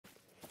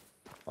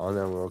on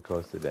the World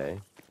Coast today,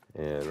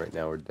 and right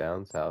now we're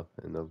down south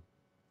in the,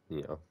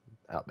 you know,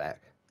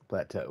 outback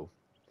plateau.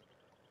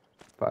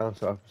 Firing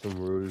off some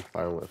roos,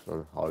 firing with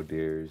some hog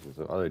deers and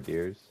some other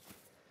deers,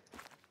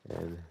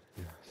 and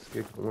just get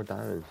a couple more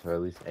diamonds, or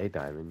at least a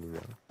diamond,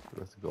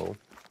 That's the goal.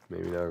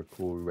 Maybe another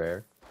cool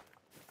rare.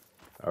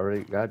 I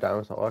already got a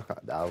diamond, so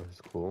that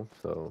was cool.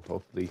 So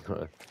hopefully,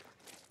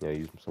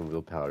 use some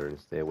wheel powder and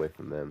stay away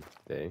from them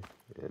today,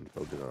 and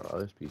focus on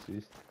other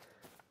species.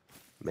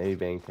 Maybe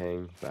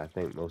Bangtan, but I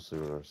think most of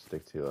them are going to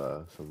stick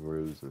to some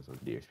roos and some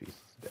deer species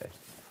today.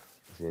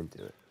 Let's get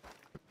into it.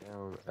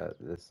 Down at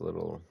this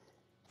little,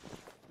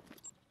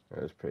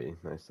 that was pretty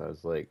nice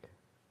sized lake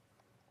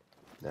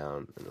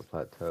down in the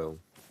plateau.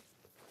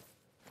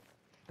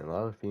 And a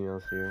lot of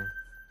females here.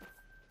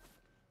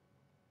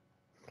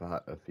 A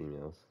lot of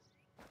females.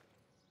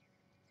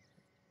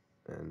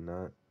 And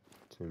not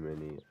too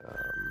many,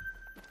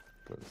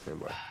 for the same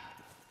way.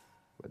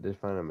 But I did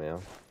find a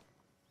male.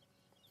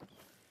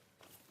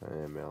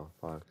 A male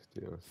fox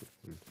too.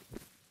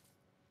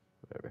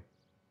 Whatever.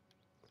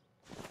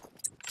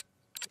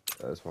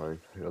 That's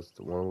fine. It goes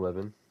to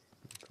 111.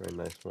 Very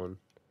nice one.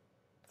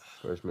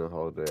 First meal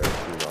holiday I've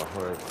seen all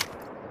hunt.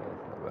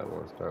 Not a bad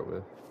one to start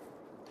with.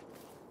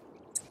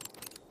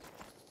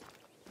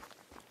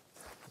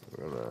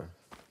 We're gonna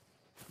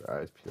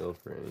eyes peeled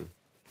for any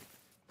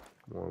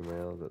more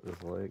males at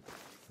this lake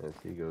as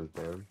he goes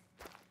down.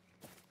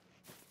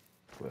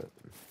 But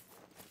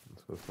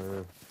let's go find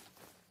him.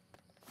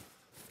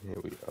 Here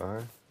we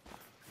are.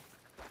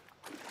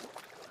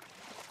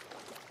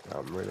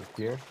 I'm right up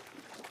here.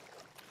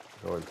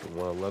 Going to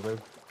 111.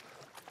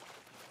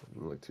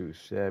 Doesn't look too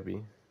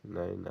shabby.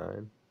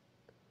 99.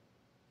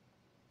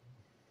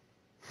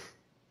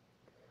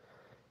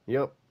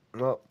 Yep.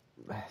 Well,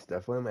 it's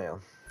definitely a male.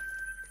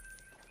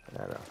 I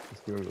know.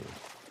 Let's give him a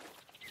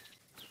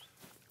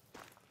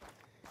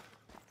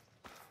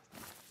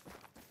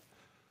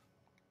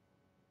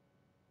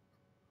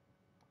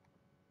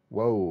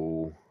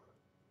Whoa.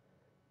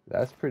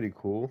 That's pretty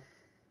cool.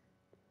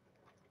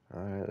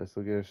 Alright, let's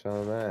look at a shot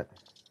on that.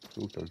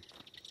 Spook him.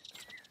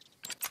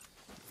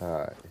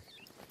 Alright.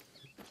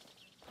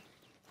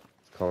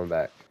 It's coming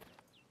back.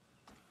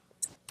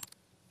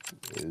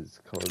 It's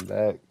coming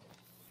back.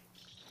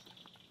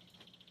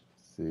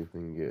 Let's see if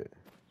we can get a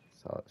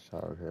solid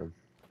shot on him.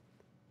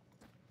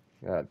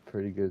 Got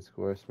pretty good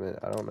score, Smith.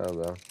 I don't know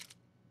though.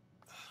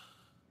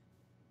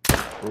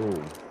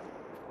 Boom.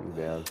 You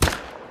down.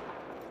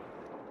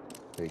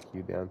 Take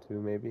you down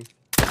too, maybe?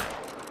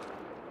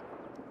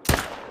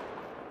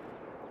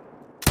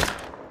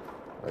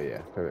 Oh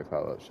yeah, perfect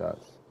follow-up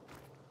shots.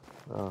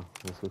 Oh,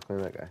 let's go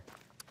claim that guy.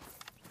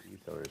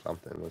 Or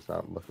something. Was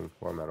not looking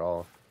for him at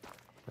all.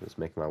 I'm just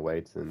making my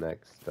way to the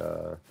next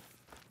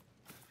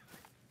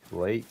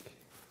lake,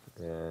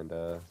 and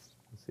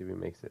let's see if he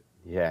makes it.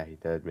 Yeah, he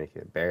did make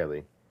it,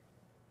 barely.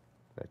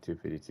 At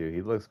 252.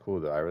 He looks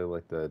cool though. I really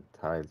like the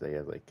tines that he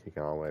has, like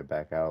kicking all the way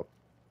back out.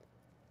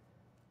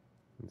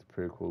 He's a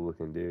pretty cool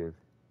looking dude.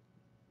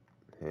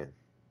 Man,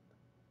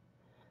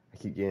 I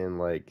keep getting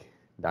like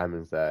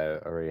diamonds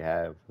that I already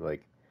have.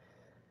 Like,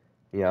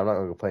 I'm not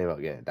gonna complain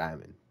about getting a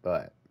diamond,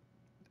 but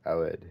I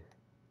would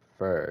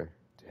prefer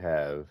to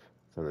have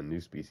some of the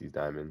new species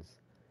diamonds.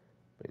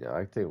 But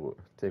I can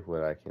take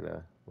what I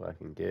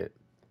can get.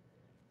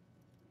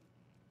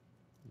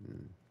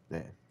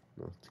 Yeah,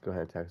 let's go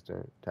ahead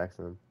and tax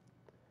them,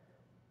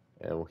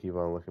 and we'll keep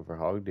on looking for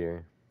hog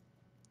deer.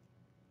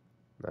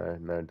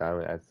 Another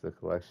diamond adds to the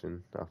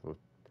collection. Off of,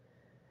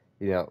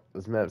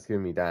 this map's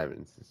giving me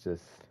diamonds. It's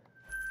just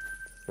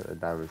not the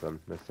diamonds I'm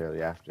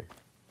necessarily after.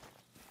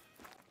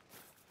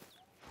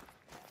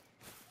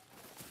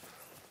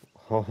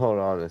 Hold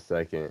on a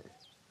second.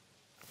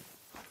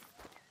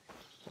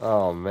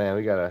 Oh man,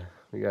 we gotta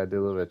do a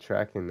little bit of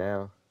tracking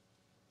now.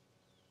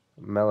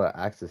 Mela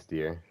axis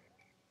deer.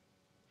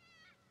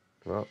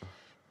 Well,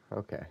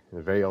 okay,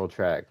 a very old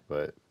track,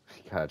 but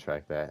we gotta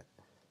track that.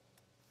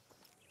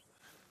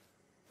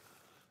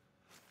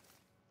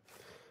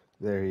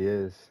 There he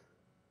is.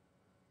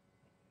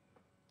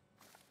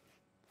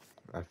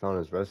 I found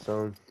his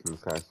redstone and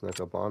just kind of snuck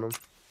up on him.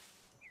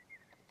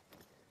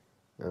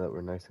 Now that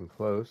we're nice and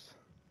close,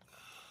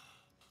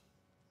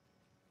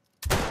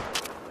 I'm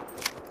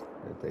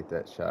gonna take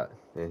that shot,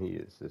 and he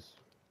is just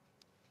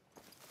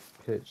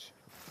pitch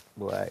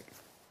black.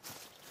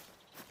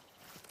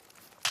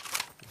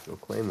 Let's go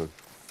claim him.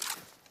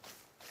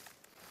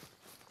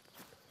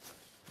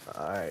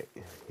 Alright,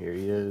 here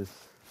he is.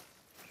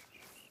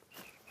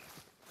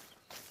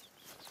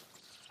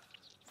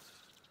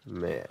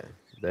 Man,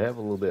 they have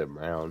a little bit of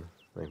brown,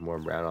 like more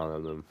brown on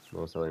them than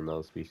most other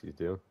male species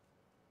do.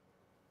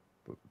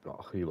 But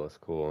oh, he looks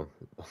cool.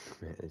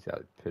 Man, he's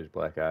got pitch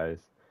black eyes.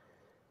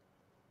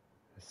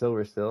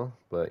 Silver still,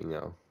 but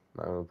not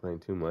really playing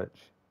too much.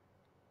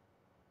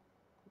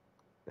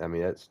 I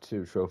mean, that's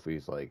 2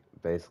 trophies, like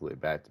basically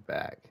back to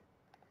back.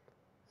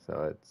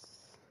 So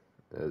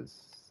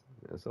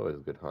it's always a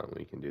good hunt when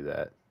you can do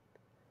that.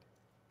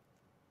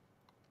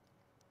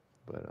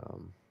 But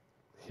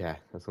yeah,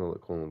 that's gonna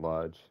look cool in the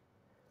lodge.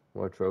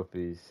 more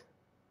trophies,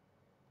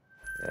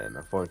 and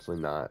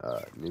unfortunately not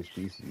new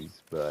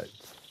species, but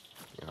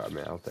I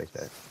mean, I'll take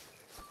that.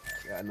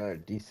 Got another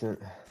decent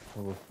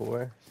level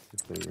 4. See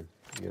if we can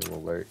get an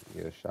alert,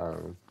 get a shot on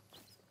him.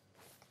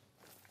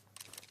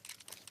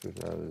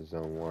 Moving out of the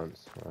zone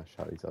once. I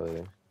shot each other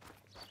there.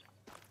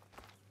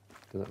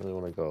 Doesn't really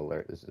want to go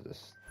alert. This is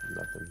just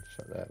nothing.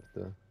 Shot that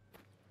with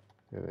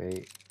the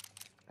 8.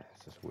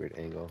 That's just a weird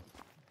angle.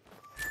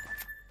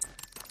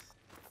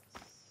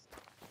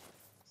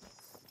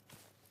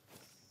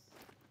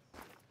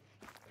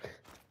 I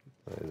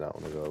did not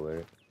want to go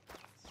alert.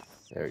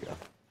 There we go.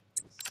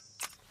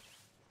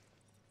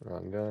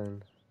 Wrong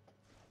gun.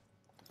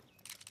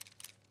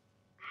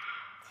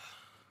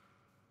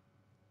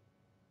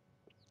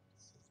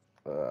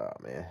 Oh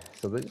man.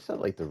 So they just have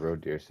like the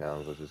road deer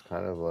sounds, which is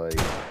kind of like,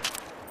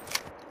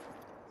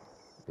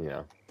 you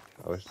know,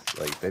 I wish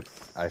like they.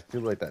 I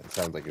feel like that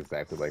sounds like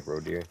exactly like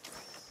road deer,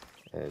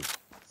 and it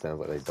sounds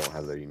like they don't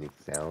have their unique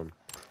sound,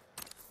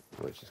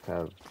 which is kind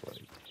of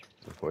like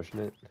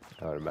unfortunate.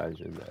 I would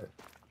imagine that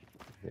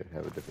they would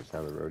have a different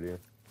sound than road deer,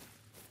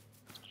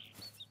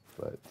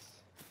 but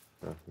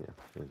yeah,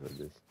 here's what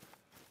it is.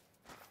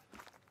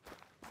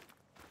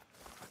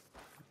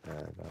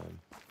 And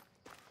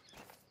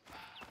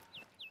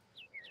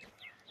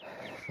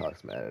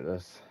Fox mad at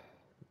us.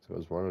 So it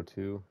was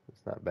 102.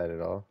 It's not bad at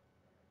all.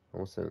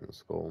 Almost sent in the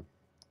skull.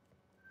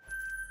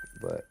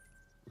 But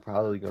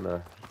probably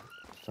gonna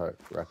start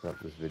wrapping up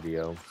this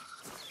video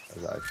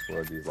as I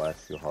explore these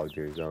last 2 hog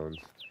deer zones.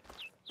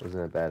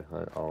 Wasn't a bad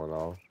hunt all in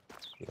all.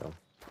 You know,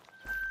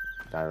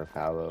 Diamond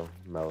Fallow,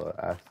 Mellow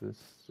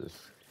Axis.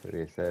 Just like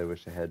I said, I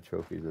wish I had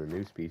trophies of the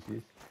new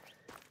species.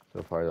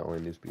 So far, the only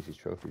new species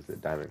trophy is the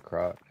Diamond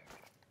Croc.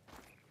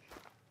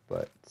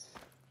 But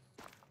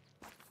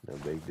no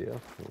big deal.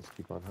 Let's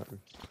keep on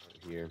hunting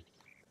here.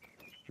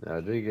 Now,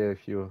 I did get a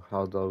few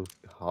hog dogs,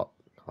 hog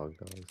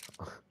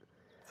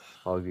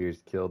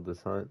deers killed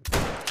this hunt,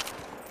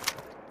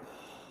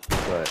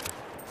 but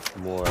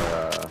more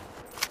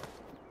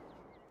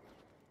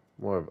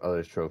of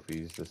other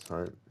trophies this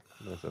hunt.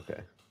 That's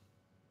okay.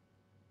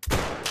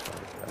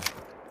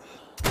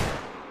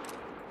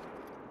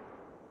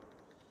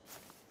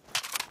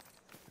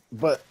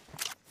 But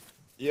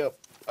yep,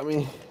 I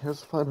mean, it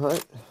was a fun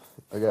hunt.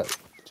 I got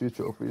 2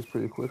 trophies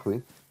pretty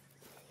quickly.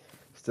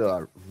 Still,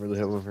 I'm really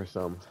hoping for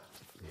some,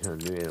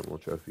 new animal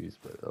trophies.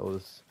 But it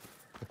was,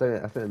 I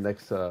think the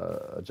next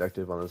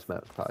objective on this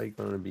map is probably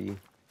going to be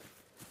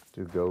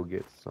to go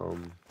get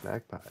some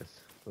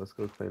magpies. So let's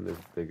go claim this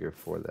bigger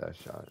for that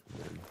shot, and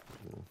then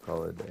we'll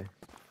call it a day.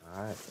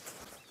 All right.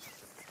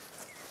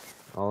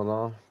 All in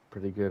all,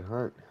 pretty good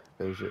hunt.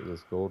 Finish it in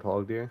this gold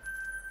hog deer.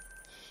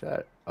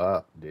 Shut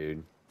up,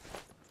 dude.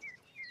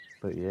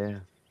 But yeah,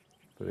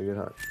 pretty good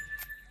hunt.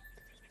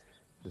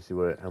 Let's see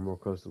what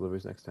Emerald Coast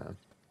delivers next time.